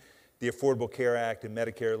countries, and the Affordable Care Act and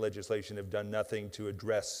Medicare legislation have done nothing to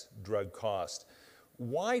address drug cost.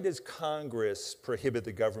 Why does Congress prohibit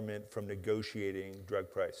the government from negotiating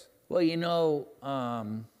drug price? Well,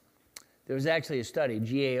 there was actually a study,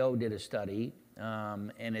 GAO did a study,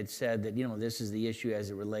 and it said that, this is the issue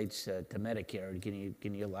as it relates to Medicare.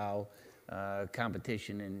 Can you allow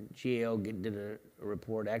competition? And GAO did a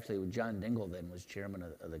report, actually with John Dingell then was chairman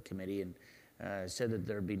of the committee, and said that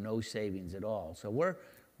there'd be no savings at all. So we're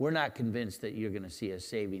we're not convinced that you're going to see a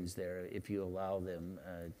savings there if you allow them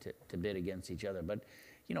to bid against each other. But,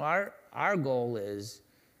 you know, our goal is,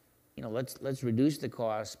 you know, let's reduce the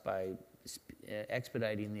cost by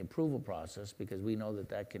expediting the approval process, because we know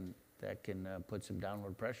that can put some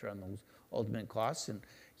downward pressure on those ultimate costs. And,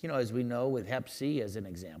 you know, as we know with Hep C as an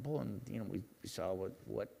example, and, you know, we saw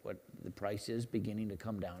what the price is beginning to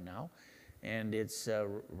come down now. And it's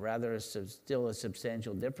rather still a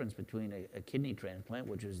substantial difference between a kidney transplant,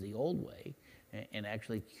 which is the old way, and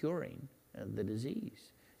actually curing the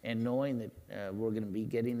disease. And knowing that we're going to be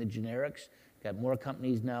getting the generics, got more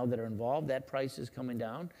companies now that are involved, that price is coming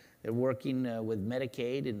down. They're working with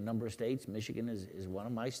Medicaid in a number of states. Michigan is one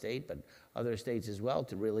of my states, but other states as well,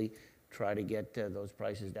 to really try to get those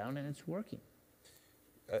prices down, and it's working.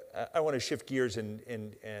 I want to shift gears and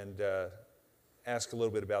ask a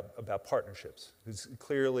little bit about partnerships. Because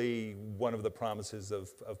clearly one of the promises of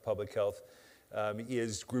public health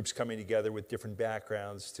is groups coming together with different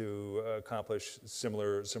backgrounds to accomplish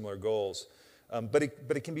similar goals. But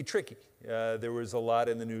it can be tricky. There was a lot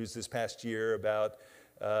in the news this past year about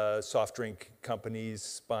soft drink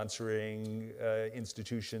companies sponsoring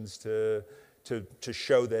institutions to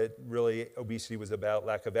show that really obesity was about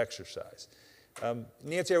lack of exercise.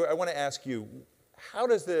 Nancy, I want to ask you, how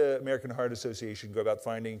does the American Heart Association go about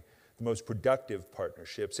finding the most productive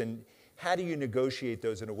partnerships, and how do you negotiate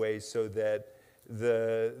those in a way so that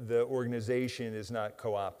the organization is not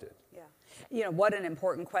co-opted? Yeah. You know, what an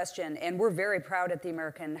important question. And we're very proud at the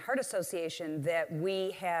American Heart Association that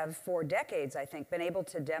we have, for decades, I think, been able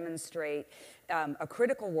to demonstrate a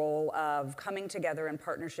critical role of coming together in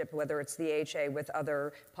partnership, whether it's the AHA with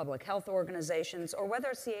other public health organizations or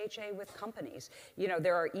whether it's the AHA with companies. You know,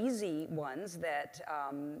 there are easy ones that,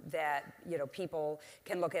 you know, people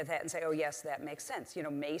can look at that and say, oh, yes, that makes sense. You know,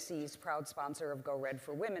 Macy's, proud sponsor of Go Red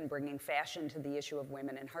for Women, bringing fashion to the issue of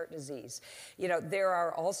women and heart disease. You know, there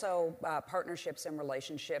are also partnerships and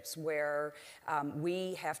relationships where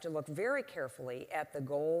we have to look very carefully at the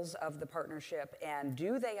goals of the partnership, and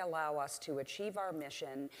do they allow us to achieve our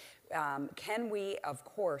mission? Can we, of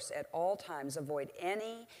course, at all times avoid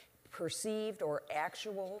any perceived or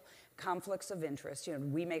actual conflicts of interest? You know,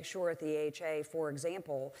 we make sure at the AHA, for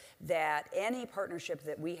example, that any partnership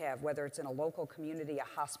that we have, whether it's in a local community, a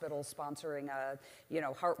hospital sponsoring a, you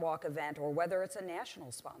know, Heart Walk event, or whether it's a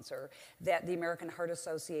national sponsor, that the American Heart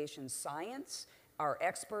Association's science, our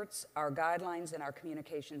experts, our guidelines, and our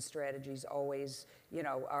communication strategies always, you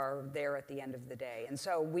know, are there at the end of the day. And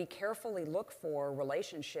so we carefully look for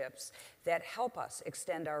relationships that help us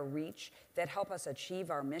extend our reach, that help us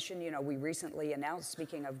achieve our mission. You know, we recently announced,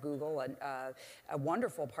 speaking of Google, a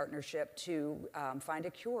wonderful partnership to find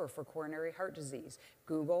a cure for coronary heart disease.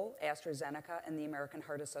 Google, AstraZeneca, and the American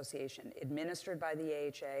Heart Association, administered by the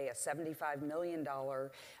AHA, a $75 million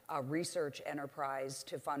research enterprise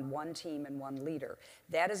to fund one team and one leader.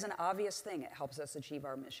 That is an obvious thing. It helps us achieve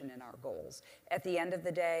our mission and our goals. At the end of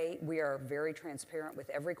the day, we are very transparent with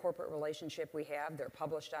every corporate relationship we have. They're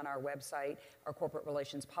published on our website. Our corporate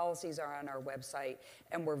relations policies are on our website,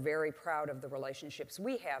 and we're very proud of the relationships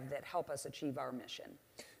we have that help us achieve our mission.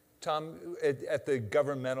 Tom, at the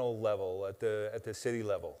governmental level, at the city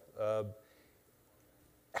level,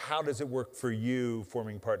 how does it work for you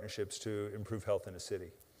forming partnerships to improve health in a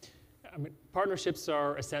city? I mean, partnerships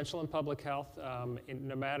are essential in public health.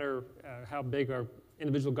 No matter how big our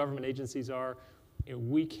individual government agencies are, you know,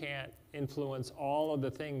 we can't influence all of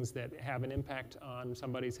the things that have an impact on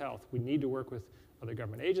somebody's health. We need to work with other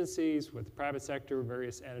government agencies, with the private sector,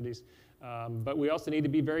 various entities, but we also need to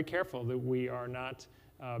be very careful that we are not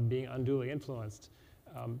being unduly influenced.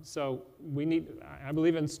 So we need, I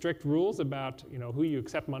believe in strict rules about, you know, who you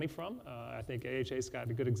accept money from. I think AHA's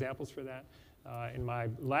got good examples for that. In my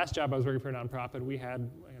last job, I was working for a nonprofit. We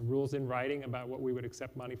had rules in writing about what we would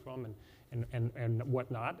accept money from and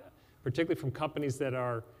what not, particularly from companies that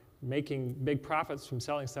are making big profits from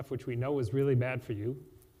selling stuff which we know is really bad for you,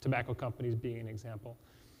 tobacco companies being an example.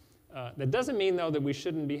 That doesn't mean, though, that we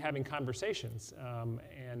shouldn't be having conversations,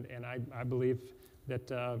 and I believe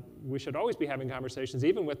that we should always be having conversations,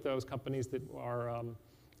 even with those companies that are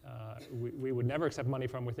we would never accept money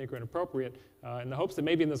from, we think are inappropriate, in the hopes that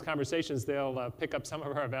maybe in those conversations they'll pick up some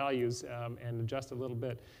of our values and adjust a little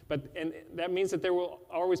bit. And that means that there will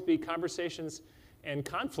always be conversations and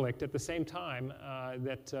conflict at the same time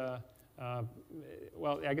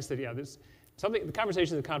well, I guess that, yeah, there's something, the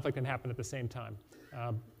conversations and conflict can happen at the same time.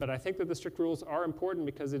 But I think that the strict rules are important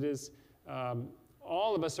because it is,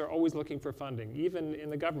 all of us are always looking for funding. Even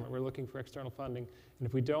in the government, we're looking for external funding. And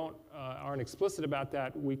if we aren't explicit about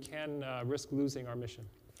that, we can risk losing our mission.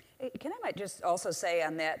 Can I might just also say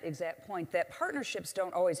on that exact point that partnerships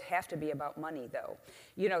don't always have to be about money, though.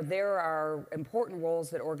 You know, there are important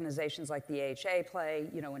roles that organizations like the AHA play,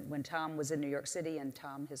 you know, when Tom was in New York City and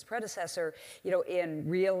Tom, his predecessor, you know, in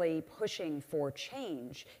really pushing for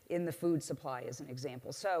change in the food supply as an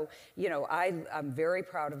example. So, you know, I'm very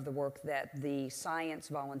proud of the work that the science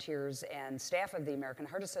volunteers and staff of the American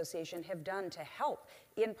Heart Association have done to help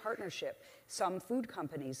in partnership. Some food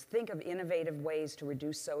companies think of innovative ways to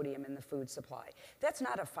reduce sodium in the food supply. That's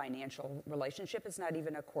not a financial relationship, it's not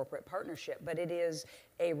even a corporate partnership, but it is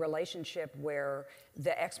a relationship where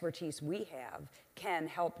the expertise we have can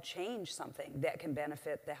help change something that can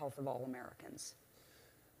benefit the health of all Americans.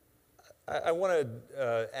 I want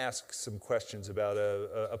to ask some questions about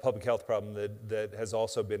a public health problem that has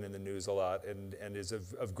also been in the news a lot and is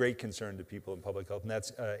of great concern to people in public health, and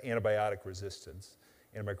that's antibiotic resistance.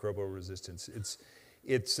 Antimicrobial resistance.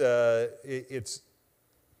 It's a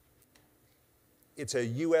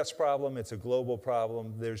U.S. problem. It's a global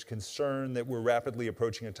problem. There's concern that we're rapidly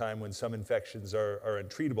approaching a time when some infections are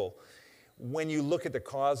untreatable. When you look at the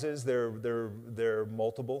causes, they're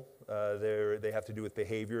multiple. They have to do with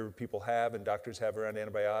behavior people have and doctors have around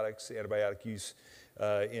antibiotics, antibiotic use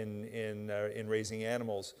in raising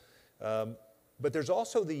animals. But there's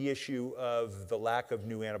also the issue of the lack of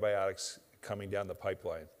new antibiotics coming down the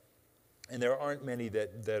pipeline. And there aren't many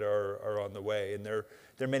that are on the way. And there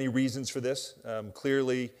are many reasons for this.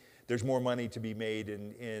 Clearly, there's more money to be made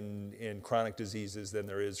in chronic diseases than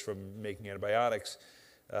there is from making antibiotics.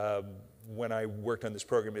 When I worked on this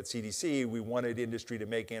program at CDC, we wanted industry to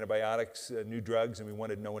make antibiotics, new drugs, and we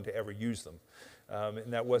wanted no one to ever use them.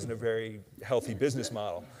 And that wasn't a very healthy business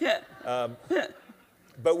model.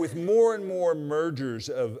 But with more and more mergers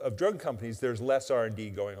of drug companies, there's less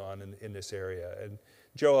R&D going on in this area. And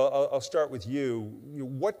Joe, I'll start with you.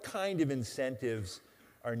 What kind of incentives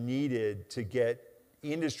are needed to get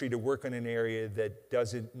industry to work on an area that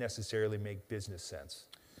doesn't necessarily make business sense?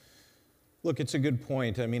 Look, it's a good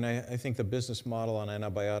point. I mean, I think the business model on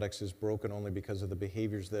antibiotics is broken only because of the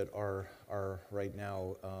behaviors that are right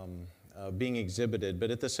now being exhibited.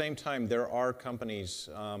 But at the same time, there are companies,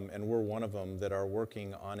 and we're one of them, that are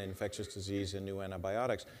working on infectious disease and new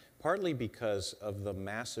antibiotics, partly because of the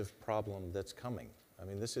massive problem that's coming. I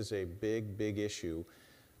mean, this is a big, big issue.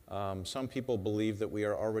 Some people believe that we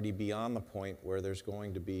are already beyond the point where there's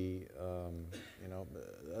going to be,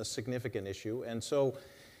 a significant issue. And so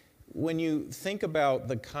when you think about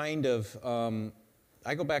the kind of,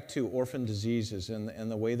 I go back to orphan diseases and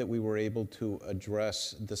the way that we were able to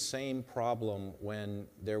address the same problem when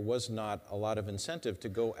there was not a lot of incentive to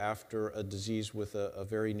go after a disease with a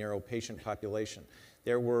very narrow patient population.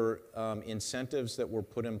 There were incentives that were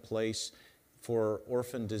put in place for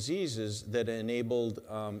orphan diseases that enabled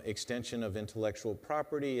extension of intellectual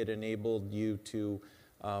property. It enabled you to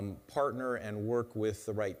partner and work with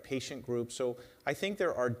the right patient group. So I think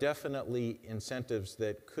there are definitely incentives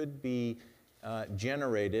that could be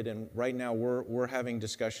generated, and right now we're having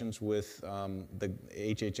discussions with the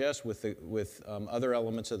HHS, with other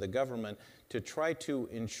elements of the government to try to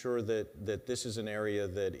ensure that this is an area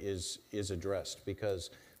that is addressed,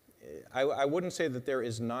 because I wouldn't say that there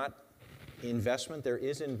is not investment. There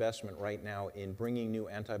is investment right now in bringing new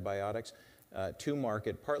antibiotics to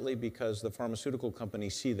market, partly because the pharmaceutical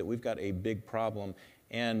companies see that we've got a big problem,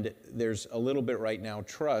 and there's a little bit right now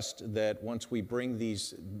trust that once we bring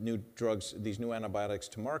these new drugs, these new antibiotics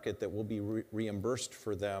to market, that we'll be reimbursed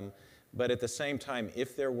for them. But at the same time,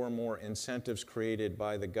 if there were more incentives created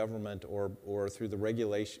by the government or through the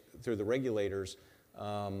regulators,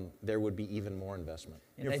 there would be even more investment.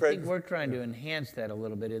 And I think we're trying to enhance that a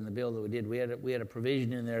little bit in the bill that we did. We had a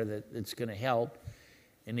provision in there that's going to help.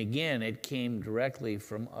 And again, it came directly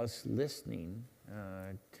from us listening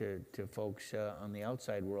to folks on the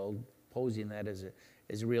outside world, posing that as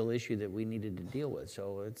a real issue that we needed to deal with.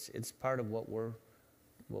 So it's part of what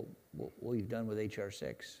we've done with H.R.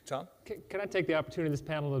 6. Tom? Can I take the opportunity of this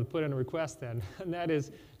panel to put in a request then? And that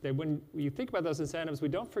is that when you think about those incentives, we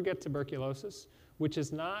don't forget tuberculosis, which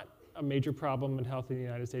is not a major problem in health in the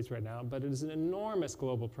United States right now, but it is an enormous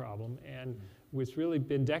global problem, and it's really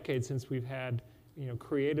been decades since we've had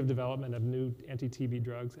creative development of new anti-TB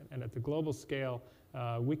drugs, and at the global scale,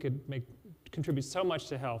 we could contribute so much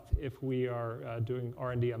to health if we are doing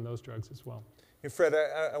R&D on those drugs as well. Hey, Fred,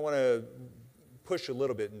 I want to push a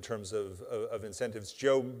little bit in terms of incentives.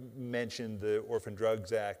 Joe mentioned the Orphan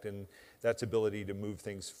Drugs Act and that's ability to move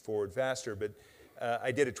things forward faster, but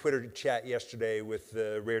I did a Twitter chat yesterday with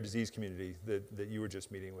the rare disease community that you were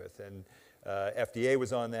just meeting with, and FDA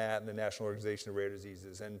was on that, and the National Organization of Rare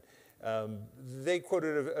Diseases. And They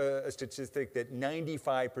quoted a statistic that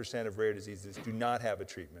 95% of rare diseases do not have a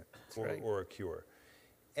treatment or a cure.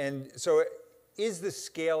 And so is the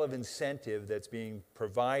scale of incentive that's being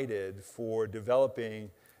provided for developing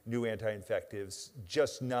new anti-infectives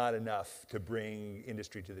just not enough to bring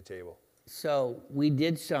industry to the table? So we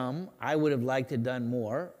did some. I would have liked to have done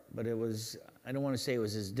more, but it was, I don't want to say it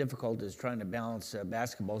was as difficult as trying to balance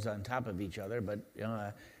basketballs on top of each other, but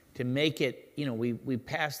to make it, we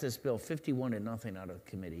passed this bill 51-0 out of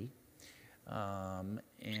committee.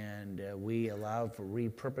 And we allowed for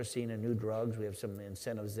repurposing of new drugs. We have some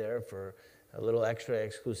incentives there for a little extra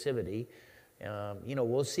exclusivity.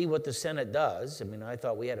 We'll see what the Senate does. I mean, I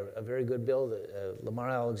thought we had a very good bill. Lamar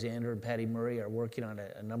Alexander and Patty Murray are working on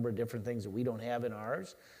a number of different things that we don't have in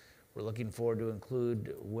ours. We're looking forward to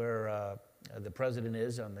include where the president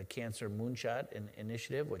is on the Cancer Moonshot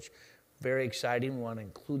Initiative, which very exciting. We want to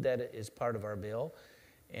include that as part of our bill.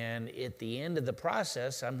 And at the end of the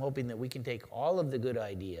process, I'm hoping that we can take all of the good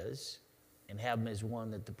ideas and have them as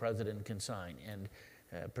one that the president can sign. And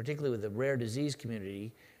particularly with the rare disease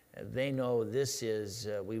community, they know this is,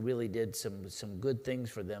 we really did some good things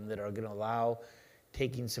for them that are going to allow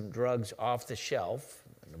taking some drugs off the shelf,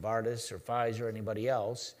 Novartis or Pfizer or anybody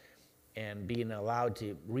else, and being allowed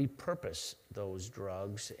to repurpose those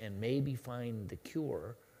drugs and maybe find the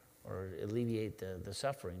cure or alleviate the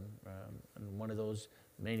suffering in one of those,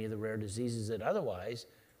 many of the rare diseases that otherwise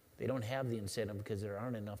they don't have the incentive because there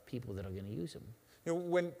aren't enough people that are going to use them.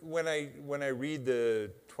 When I read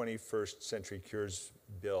the 21st Century Cures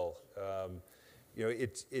bill,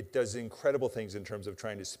 it does incredible things in terms of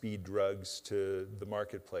trying to speed drugs to the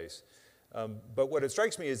marketplace. But what it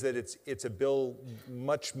strikes me is that it's a bill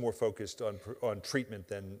much more focused on treatment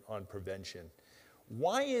than on prevention.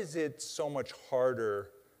 Why is it so much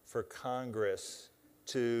harder for Congress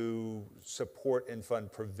to support and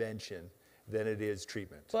fund prevention than it is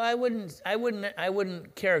treatment? Well, I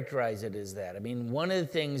wouldn't characterize it as that. I mean, one of the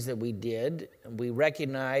things that we did, we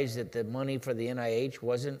recognized that the money for the NIH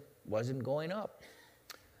wasn't going up.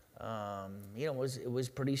 It was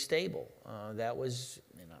pretty stable. That was,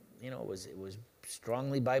 it was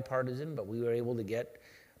strongly bipartisan, but we were able to get,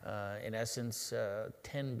 in essence,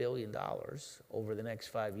 $10 billion over the next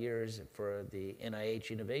 5 years for the NIH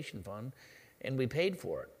Innovation Fund, and we paid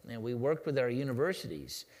for it. And we worked with our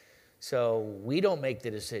universities. So we don't make the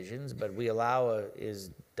decisions, but we allow, as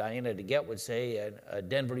Diana DeGette would say, a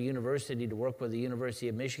Denver University to work with the University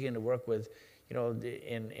of Michigan to work with,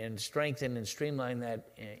 and strengthen and streamline that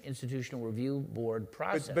institutional review board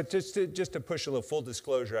process. But just to push a little full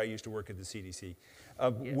disclosure, I used to work at the CDC.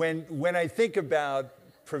 When I think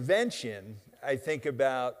about prevention, I think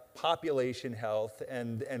about population health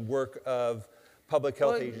and work of public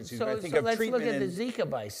health agencies. So, I think so of let's treatment look at the Zika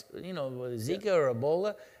Zika or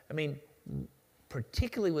Ebola. I mean,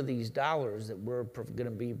 particularly with these dollars that we're going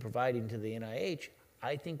to be providing to the NIH,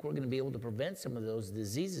 I think we're going to be able to prevent some of those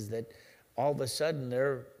diseases that all of a sudden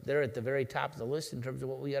they're at the very top of the list in terms of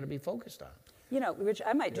what we ought to be focused on. Rich,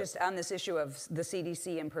 I might just, on this issue of the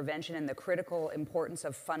CDC and prevention and the critical importance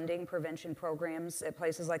of funding prevention programs at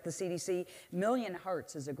places like the CDC, Million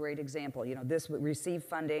Hearts is a great example. This would receive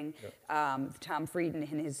funding. Tom Frieden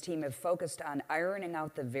and his team have focused on ironing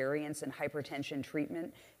out the variance in hypertension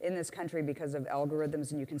treatment in this country because of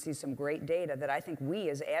algorithms, and you can see some great data that I think we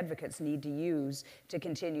as advocates need to use to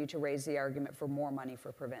continue to raise the argument for more money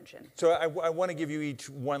for prevention. So I want to give you each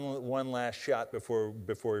one last shot before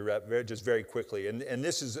we wrap, just very quickly. And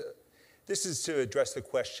this is to address the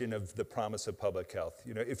question of the promise of public health.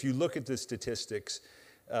 If you look at the statistics,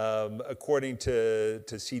 according to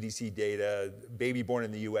CDC data, a baby born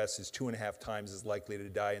in the U.S. is 2.5 times as likely to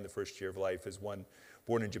die in the first year of life as one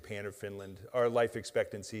born in Japan or Finland. Our life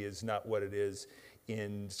expectancy is not what it is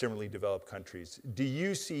in similarly developed countries. Do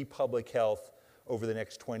you see public health over the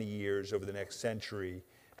next 20 years, over the next century,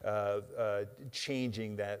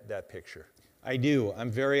 changing that picture? I do.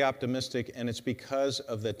 I'm very optimistic, and it's because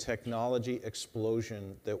of the technology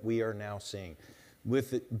explosion that we are now seeing.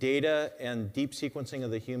 With data and deep sequencing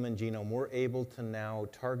of the human genome, we're able to now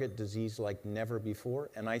target disease like never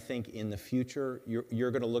before, and I think in the future,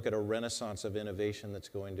 you're going to look at a renaissance of innovation that's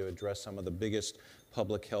going to address some of the biggest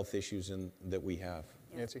public health issues that we have.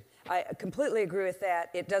 Nancy? I completely agree with that.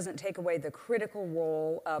 It doesn't take away the critical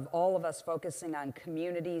role of all of us focusing on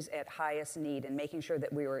communities at highest need and making sure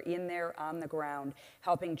that we are in there on the ground,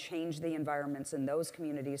 helping change the environments in those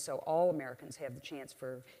communities so all Americans have the chance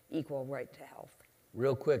for equal right to health.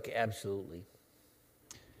 Real quick, absolutely.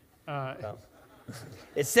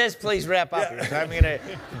 It says please wrap up here, so I'm going to...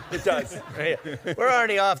 It does. We're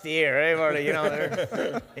already off the air. I've already,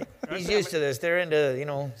 He's used to this. They're into, you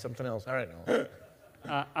know, something else. All right. No.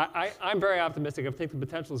 I'm very optimistic. I think the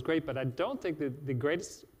potential is great, but I don't think that the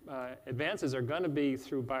greatest advances are going to be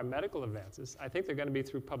through biomedical advances. I think they're going to be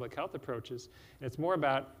through public health approaches. And it's more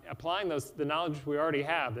about applying the knowledge we already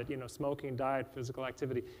have, that, you know, smoking, diet, physical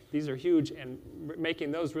activity, these are huge, and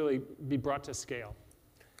making those really be brought to scale.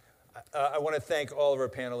 I want to thank all of our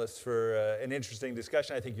panelists for an interesting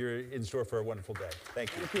discussion. I think you're in store for a wonderful day.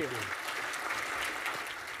 Thank you. Thank you.